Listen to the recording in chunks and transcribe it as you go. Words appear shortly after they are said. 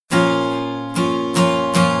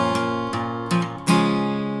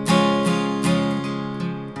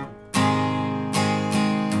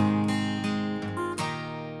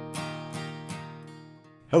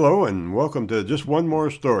Hello, and welcome to Just One More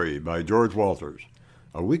Story by George Walters,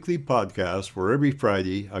 a weekly podcast where every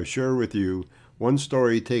Friday I share with you one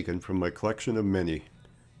story taken from my collection of many.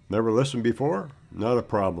 Never listened before? Not a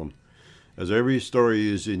problem, as every story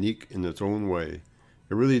is unique in its own way.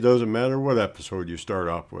 It really doesn't matter what episode you start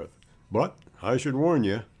off with. But I should warn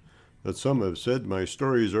you that some have said my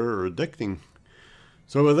stories are addicting.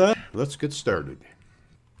 So with that, let's get started.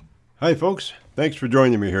 Hi folks, thanks for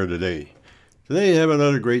joining me here today. Today I have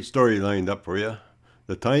another great story lined up for you.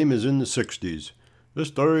 The time is in the 60s. This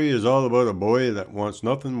story is all about a boy that wants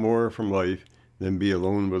nothing more from life than be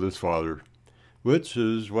alone with his father, which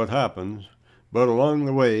is what happens, but along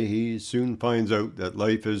the way he soon finds out that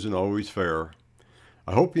life isn't always fair.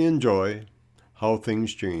 I hope you enjoy How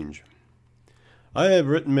Things Change. I have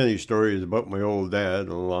written many stories about my old dad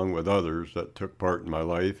along with others that took part in my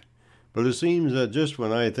life, but it seems that just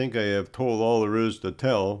when I think I have told all there is to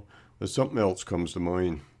tell, something else comes to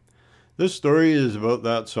mind. This story is about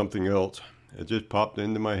that something else. It just popped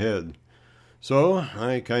into my head. So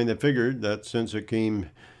I kind of figured that since it came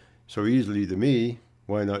so easily to me,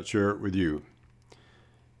 why not share it with you?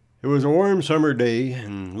 It was a warm summer day,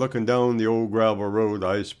 and looking down the old gravel road,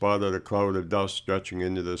 I spotted a cloud of dust stretching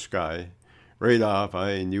into the sky. Right off,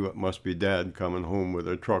 I knew it must be Dad coming home with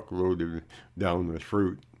a truck loaded down with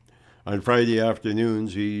fruit. On Friday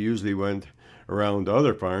afternoons, he usually went around to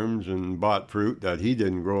other farms and bought fruit that he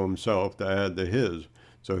didn't grow himself to add to his,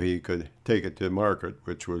 so he could take it to market,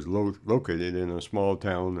 which was located in a small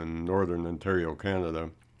town in northern Ontario, Canada.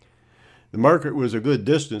 The market was a good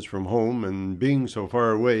distance from home, and being so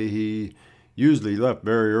far away, he usually left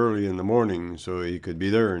very early in the morning so he could be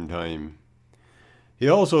there in time. He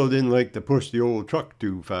also didn't like to push the old truck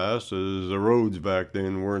too fast, as the roads back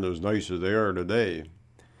then weren't as nice as they are today.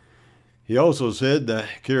 He also said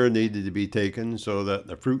that care needed to be taken so that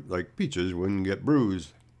the fruit like peaches wouldn't get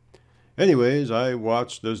bruised. Anyways, I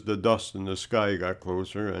watched as the dust in the sky got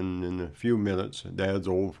closer, and in a few minutes Dad's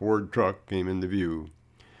old Ford truck came into view.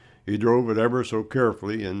 He drove it ever so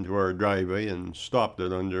carefully into our driveway and stopped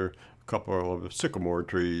it under a couple of sycamore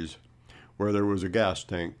trees where there was a gas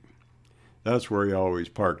tank. That's where he always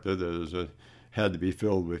parked it, as it had to be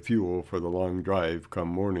filled with fuel for the long drive come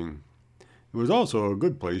morning. It was also a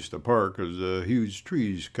good place to park, as the huge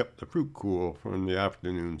trees kept the fruit cool from the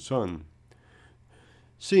afternoon sun.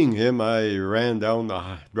 Seeing him, I ran down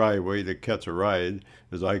the driveway to catch a ride,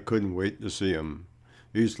 as I couldn't wait to see him.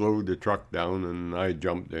 He slowed the truck down, and I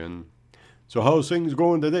jumped in. "So how's things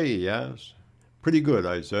going today?" he asked. "Pretty good,"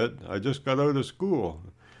 I said. "I just got out of school.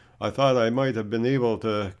 I thought I might have been able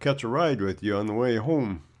to catch a ride with you on the way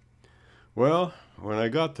home." "Well, when I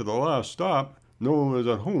got to the last stop, no one was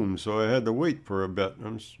at home, so I had to wait for a bit.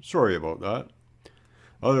 I'm sorry about that.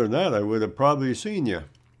 Other than that, I would have probably seen you."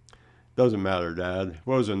 "Doesn't matter, Dad. It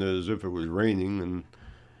wasn't as if it was raining, and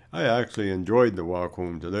I actually enjoyed the walk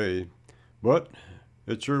home today. But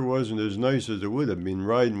it sure wasn't as nice as it would have been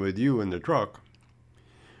riding with you in the truck.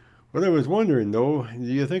 What I was wondering, though, do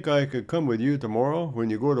you think I could come with you tomorrow when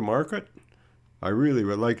you go to market? I really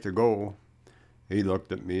would like to go." He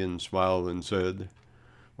looked at me and smiled and said,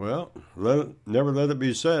 "Well, never let it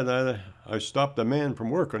be said I stopped a man from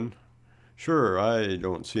working. Sure, I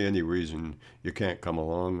don't see any reason you can't come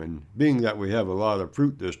along, and being that we have a lot of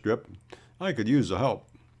fruit this trip, I could use the help.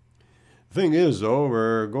 The thing is, though,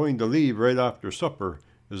 we're going to leave right after supper,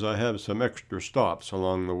 as I have some extra stops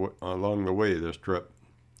along the way this trip."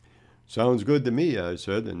 "Sounds good to me," I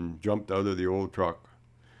said, and jumped out of the old truck.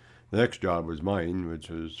 The next job was mine, which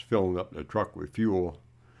was filling up the truck with fuel.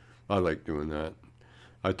 I like doing that.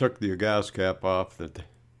 I took the gas cap off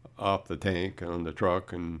the tank on the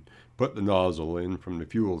truck and put the nozzle in from the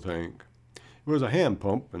fuel tank. It was a hand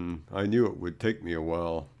pump, and I knew it would take me a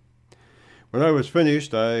while. When I was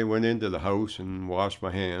finished, I went into the house and washed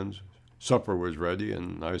my hands. Supper was ready,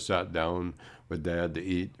 and I sat down with Dad to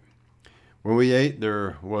eat. When we ate,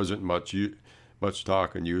 there wasn't much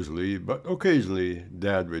talking usually, but occasionally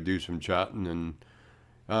Dad would do some chatting, and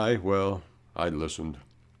I listened.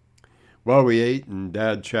 While we ate and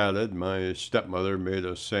Dad chatted, my stepmother made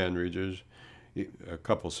us sandwiches, a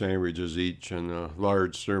couple sandwiches each, and a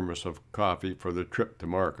large thermos of coffee for the trip to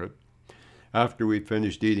market. After we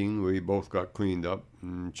finished eating, we both got cleaned up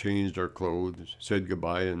and changed our clothes, said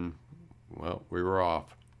goodbye, and, we were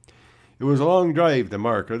off. It was a long drive to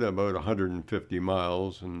market, about 150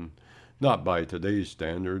 miles, and not by today's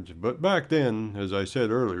standards, but back then, as I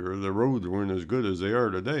said earlier, the roads weren't as good as they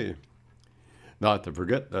are today. Not to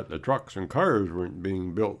forget that the trucks and cars weren't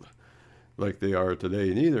being built like they are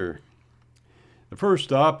today neither. The first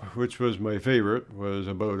stop, which was my favorite, was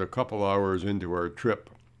about a couple hours into our trip.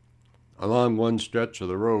 Along one stretch of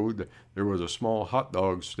the road, there was a small hot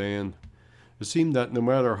dog stand. It seemed that no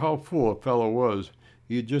matter how full a fellow was,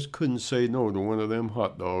 you just couldn't say no to one of them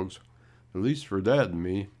hot dogs, at least for Dad and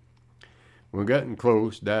me. When getting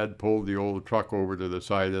close, Dad pulled the old truck over to the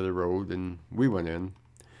side of the road, and we went in.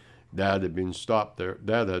 Dad had been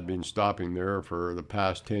stopping there for the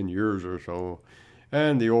past 10 years or so,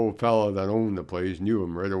 and the old fellow that owned the place knew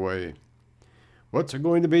him right away. "What's it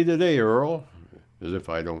going to be today, Earl?" As if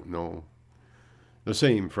I don't know. "The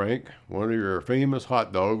same, Frank. One of your famous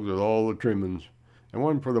hot dogs with all the trimmings. And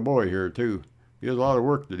one for the boy here, too. He has a lot of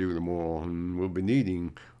work to do tomorrow, and will be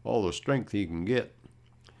needing all the strength he can get.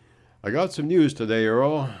 I got some news today,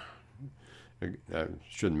 Earl." I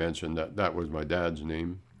should mention that was my dad's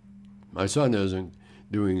name. "My son isn't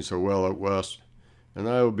doing so well out west, and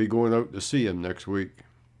I will be going out to see him next week.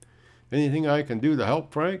 Anything I can do to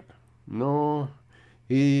help, Frank?" "No.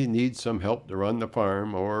 He needs some help to run the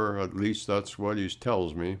farm, or at least that's what he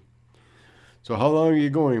tells me." "So how long are you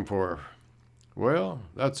going for?" "Well,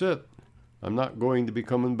 that's it. I'm not going to be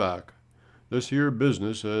coming back. This here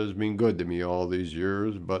business has been good to me all these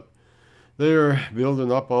years, but they're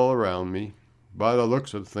building up all around me. By the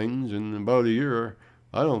looks of things, in about a year,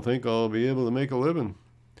 I don't think I'll be able to make a living.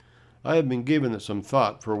 I have been giving it some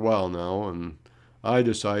thought for a while now, and I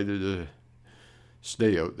decided to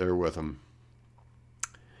stay out there with him."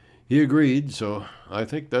 He agreed, so I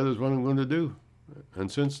think that is what I'm going to do. And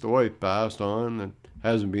since the wife passed on, it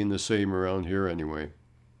hasn't been the same around here anyway.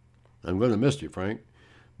 "I'm going to miss you, Frank,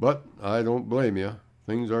 but I don't blame you.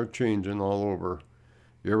 Things are changing all over."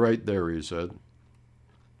 "You're right there," he said.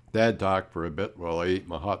 Dad talked for a bit while I ate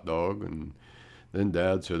my hot dog, and then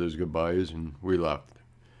Dad said his goodbyes, and we left.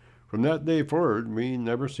 From that day forward, we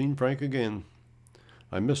never seen Frank again.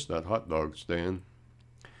 I missed that hot dog stand.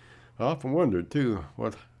 I often wondered, too,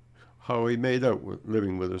 how he made out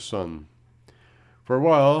living with his son. For a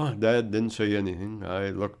while, Dad didn't say anything. I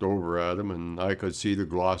looked over at him, and I could see the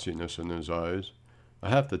glossiness in his eyes. I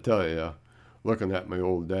have to tell you, looking at my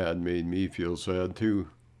old dad made me feel sad, too.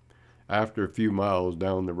 After a few miles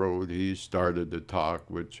down the road, he started to talk,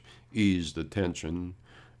 which eased the tension.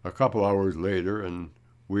 A couple hours later, and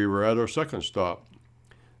we were at our second stop.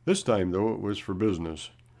 This time, though, it was for business.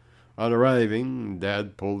 On arriving,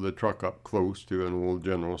 Dad pulled the truck up close to an old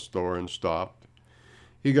general store and stopped.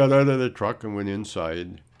 He got out of the truck and went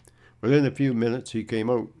inside. Within a few minutes, he came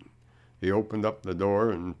out. He opened up the door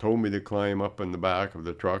and told me to climb up in the back of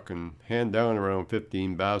the truck and hand down around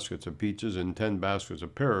 15 baskets of peaches and 10 baskets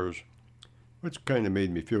of pears, which kind of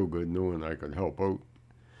made me feel good knowing I could help out.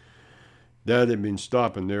 Dad had been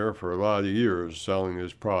stopping there for a lot of years selling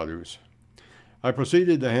his produce. I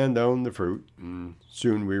proceeded to hand down the fruit, and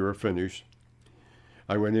soon we were finished.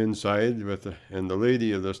 I went inside and the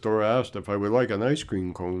lady of the store asked if I would like an ice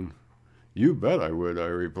cream cone. "You bet I would," I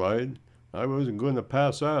replied. I wasn't going to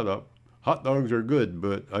pass that up. Hot dogs are good,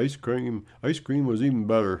 but ice cream was even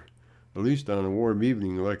better, at least on a warm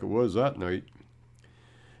evening like it was that night.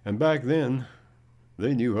 And back then,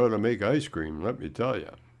 they knew how to make ice cream, let me tell you.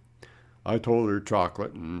 I told her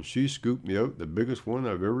chocolate, and she scooped me out the biggest one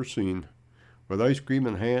I've ever seen. With ice cream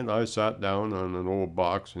in hand, I sat down on an old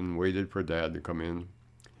box and waited for Dad to come in.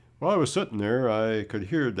 While I was sitting there, I could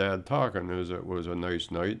hear Dad talking, as it was a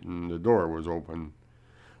nice night and the door was open.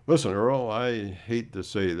 "Listen, Earl, I hate to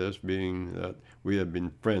say this, being that we have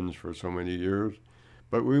been friends for so many years,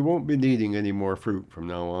 but we won't be needing any more fruit from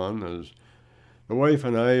now on, as the wife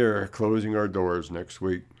and I are closing our doors next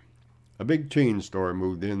week. A big chain store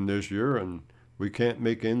moved in this year, and we can't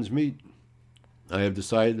make ends meet. I have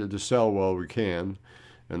decided to sell while we can,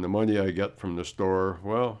 and the money I get from the store,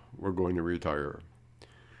 well, we're going to retire.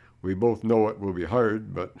 We both know it will be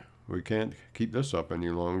hard, but we can't keep this up any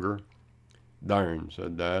longer." "Darn,"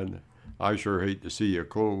 said Dad. "I sure hate to see you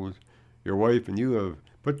close. Your wife and you have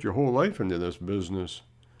put your whole life into this business.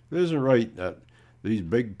 It isn't right that these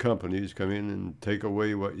big companies come in and take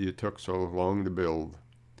away what you took so long to build.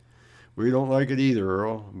 We don't like it either,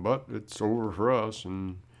 Earl, but it's over for us,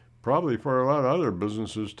 and probably for a lot of other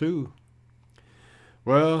businesses, too."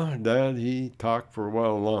 Well, Dad, he talked for a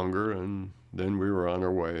while longer, and then we were on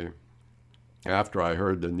our way. After I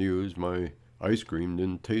heard the news, my ice cream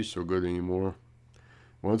didn't taste so good anymore.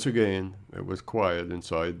 Once again, it was quiet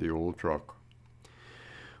inside the old truck.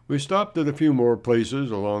 We stopped at a few more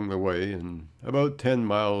places along the way, and about 10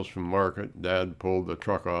 miles from Market, Dad pulled the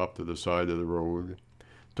truck off to the side of the road,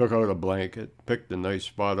 took out a blanket, picked a nice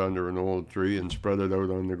spot under an old tree, and spread it out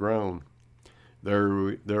on the ground. There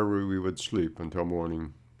we would sleep until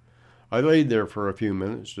morning. I laid there for a few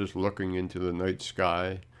minutes, just looking into the night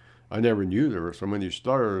sky. I never knew there were so many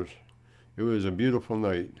stars. It was a beautiful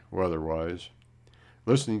night, weather-wise.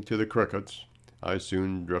 Listening to the crickets, I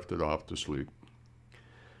soon drifted off to sleep.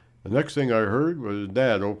 The next thing I heard was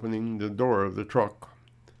Dad opening the door of the truck.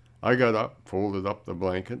 I got up, folded up the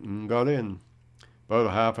blanket, and got in. About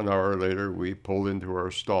a half an hour later, we pulled into our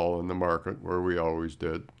stall in the market, where we always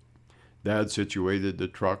did. Dad situated the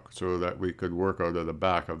truck so that we could work out of the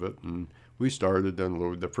back of it, and we started to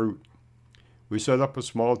unload the fruit. We set up a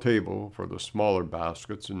small table for the smaller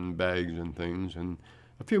baskets and bags and things, and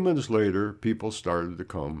a few minutes later, people started to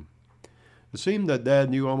come. It seemed that Dad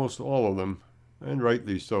knew almost all of them, and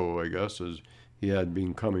rightly so, I guess, as he had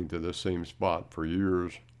been coming to the same spot for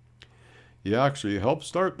years. He actually helped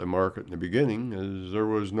start the market in the beginning, as there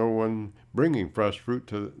was no one bringing fresh fruit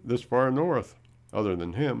to this far north, other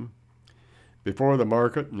than him. Before the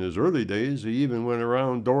market, in his early days, he even went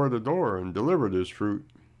around door to door and delivered his fruit.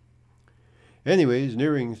 Anyways,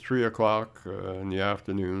 nearing 3 o'clock in the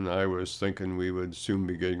afternoon, I was thinking we would soon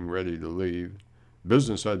be getting ready to leave.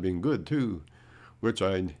 Business had been good, too, which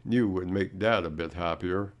I knew would make Dad a bit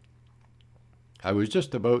happier. I was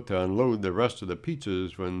just about to unload the rest of the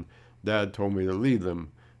peaches when Dad told me to leave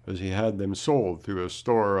them, as he had them sold through a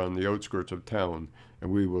store on the outskirts of town,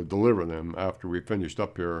 and we would deliver them after we finished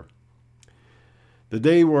up here. The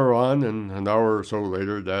day wore on, and an hour or so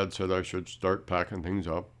later, Dad said I should start packing things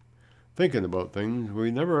up. Thinking about things,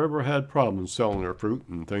 we never ever had problems selling our fruit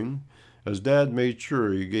and things, as Dad made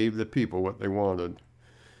sure he gave the people what they wanted.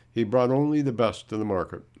 He brought only the best to the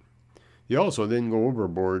market. He also didn't go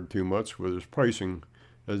overboard too much with his pricing,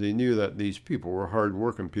 as he knew that these people were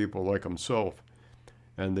hard-working people like himself,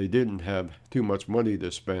 and they didn't have too much money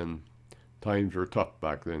to spend. Times were tough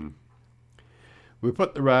back then. We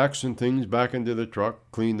put the racks and things back into the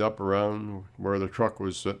truck, cleaned up around where the truck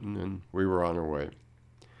was sitting, and we were on our way.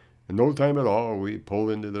 In no time at all, we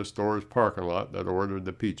pulled into the store's parking lot that ordered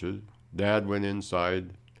the peaches. Dad went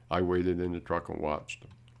inside. I waited in the truck and watched.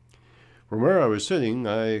 From where I was sitting,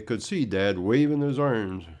 I could see Dad waving his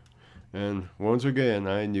arms, and once again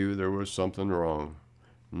I knew there was something wrong.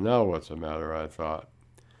 Now what's the matter, I thought.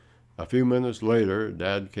 A few minutes later,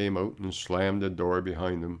 Dad came out and slammed the door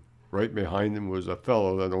behind him. Right behind him was a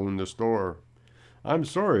fellow that owned the store. "I'm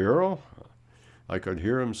sorry, Earl," I could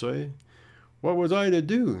hear him say. "What was I to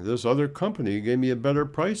do? This other company gave me a better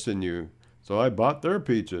price than you, so I bought their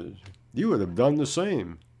peaches. You would have done the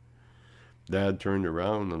same." Dad turned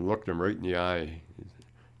around and looked him right in the eye,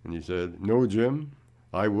 and he said, "No, Jim,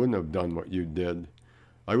 I wouldn't have done what you did.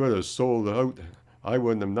 I would have not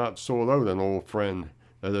sold out an old friend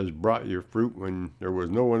that has brought your fruit when there was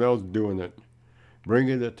no one else doing it,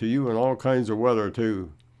 bringing it to you in all kinds of weather,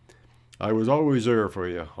 too. I was always there for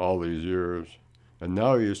you all these years, and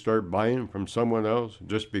now you start buying from someone else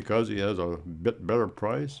just because he has a bit better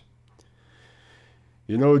price?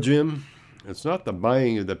 You know, Jim, it's not the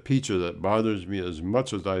buying of the peaches that bothers me as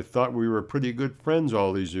much as I thought we were pretty good friends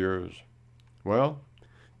all these years. Well,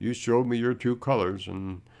 you showed me your true colors,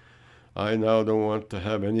 and I now don't want to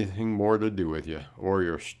have anything more to do with you or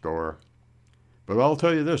your store. But I'll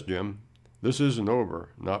tell you this, Jim, this isn't over,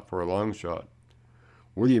 not for a long shot."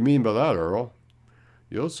 "What do you mean by that, Earl?"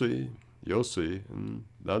 You'll see, and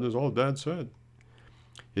that is all Dad said.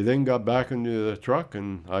 He then got back into the truck,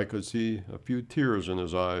 and I could see a few tears in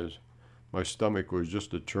his eyes. My stomach was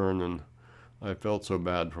just a churn, and I felt so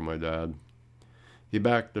bad for my dad. He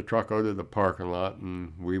backed the truck out of the parking lot,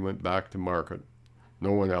 and we went back to market.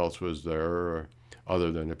 No one else was there,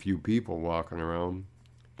 other than a few people walking around.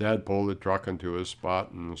 Dad pulled the truck into his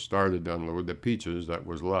spot and started to unload the peaches that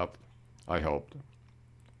was left. I helped.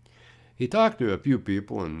 He talked to a few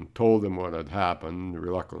people and told them what had happened,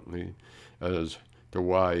 reluctantly, as to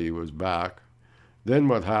why he was back. Then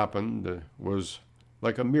what happened was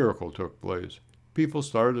like a miracle took place. People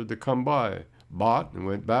started to come by, bought, and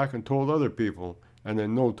went back and told other people, and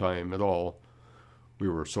in no time at all, we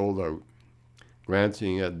were sold out.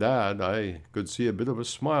 Glancing at Dad, I could see a bit of a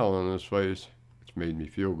smile on his face, which made me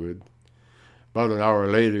feel good. About an hour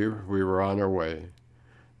later, we were on our way.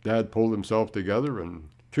 Dad pulled himself together, and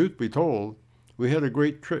truth be told, we had a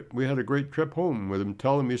great trip home with him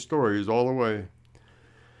telling me stories all the way.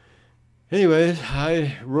 Anyways,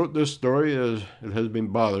 I wrote this story as it has been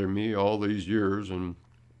bothering me all these years, and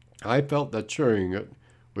I felt that sharing it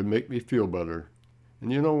would make me feel better.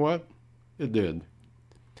 And you know what? It did.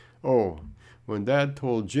 Oh, when Dad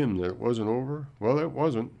told Jim that it wasn't over, well, it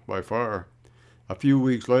wasn't, by far. A few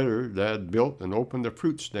weeks later, Dad built and opened a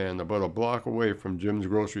fruit stand about a block away from Jim's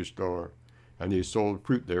grocery store, and he sold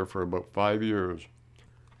fruit there for about 5 years.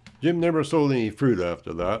 Jim never sold any fruit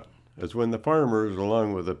after that, as when the farmers,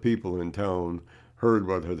 along with the people in town, heard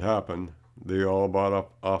what had happened, they all bought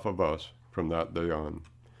up off of us. from that day on.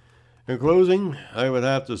 In closing, I would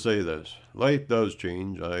have to say this. Life does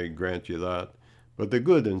change, I grant you that, but the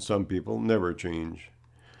good in some people never change.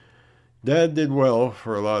 Dad did well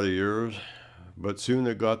for a lot of years, but soon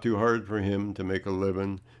it got too hard for him to make a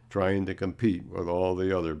living trying to compete with all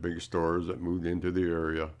the other big stores that moved into the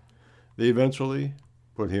area. They eventually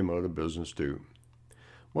put him out of business too.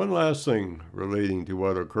 One last thing relating to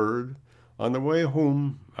what occurred. On the way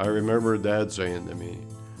home, I remember Dad saying to me,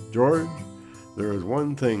 "George, there is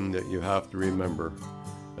one thing that you have to remember,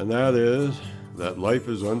 and that is that life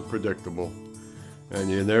is unpredictable, and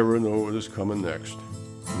you never know what is coming next.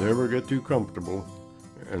 Never get too comfortable,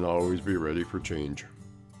 and always be ready for change."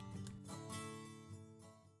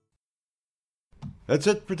 That's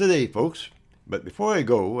it for today, folks. But before I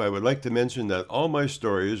go, I would like to mention that all my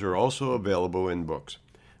stories are also available in books.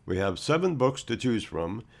 We have 7 books to choose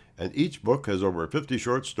from, and each book has over 50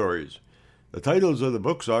 short stories. The titles of the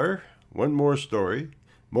books are One More Story,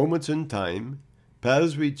 Moments in Time,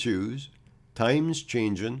 Paths We Choose, Time's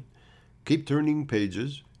Changin', Keep Turning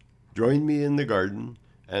Pages, Join Me in the Garden,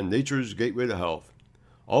 and Nature's Gateway to Health.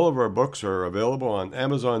 All of our books are available on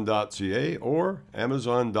Amazon.ca or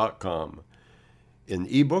Amazon.com, in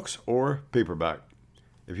ebooks or paperback.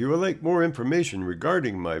 If you would like more information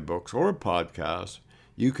regarding my books or podcasts,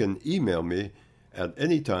 you can email me at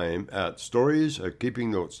any time at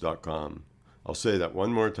stories@keepingnotes.com. I'll say that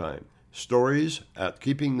one more time,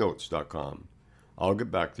 stories@keepingnotes.com. I'll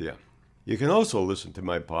get back to you. You can also listen to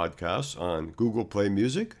my podcasts on Google Play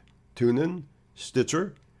Music, TuneIn,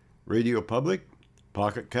 Stitcher, Radio Public,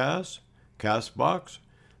 Pocket Cast, Castbox,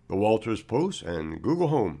 The Walters Post, and Google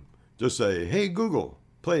Home. Just say, "Hey Google,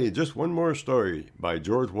 play Just One More Story" by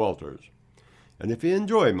George Walters. And if you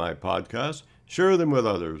enjoy my podcasts, share them with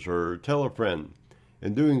others or tell a friend.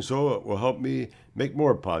 In doing so, it will help me make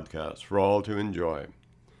more podcasts for all to enjoy.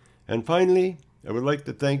 And finally, I would like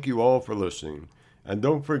to thank you all for listening. And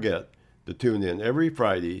don't forget to tune in every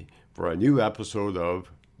Friday for a new episode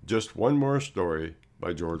of Just One More Story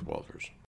by George Walters.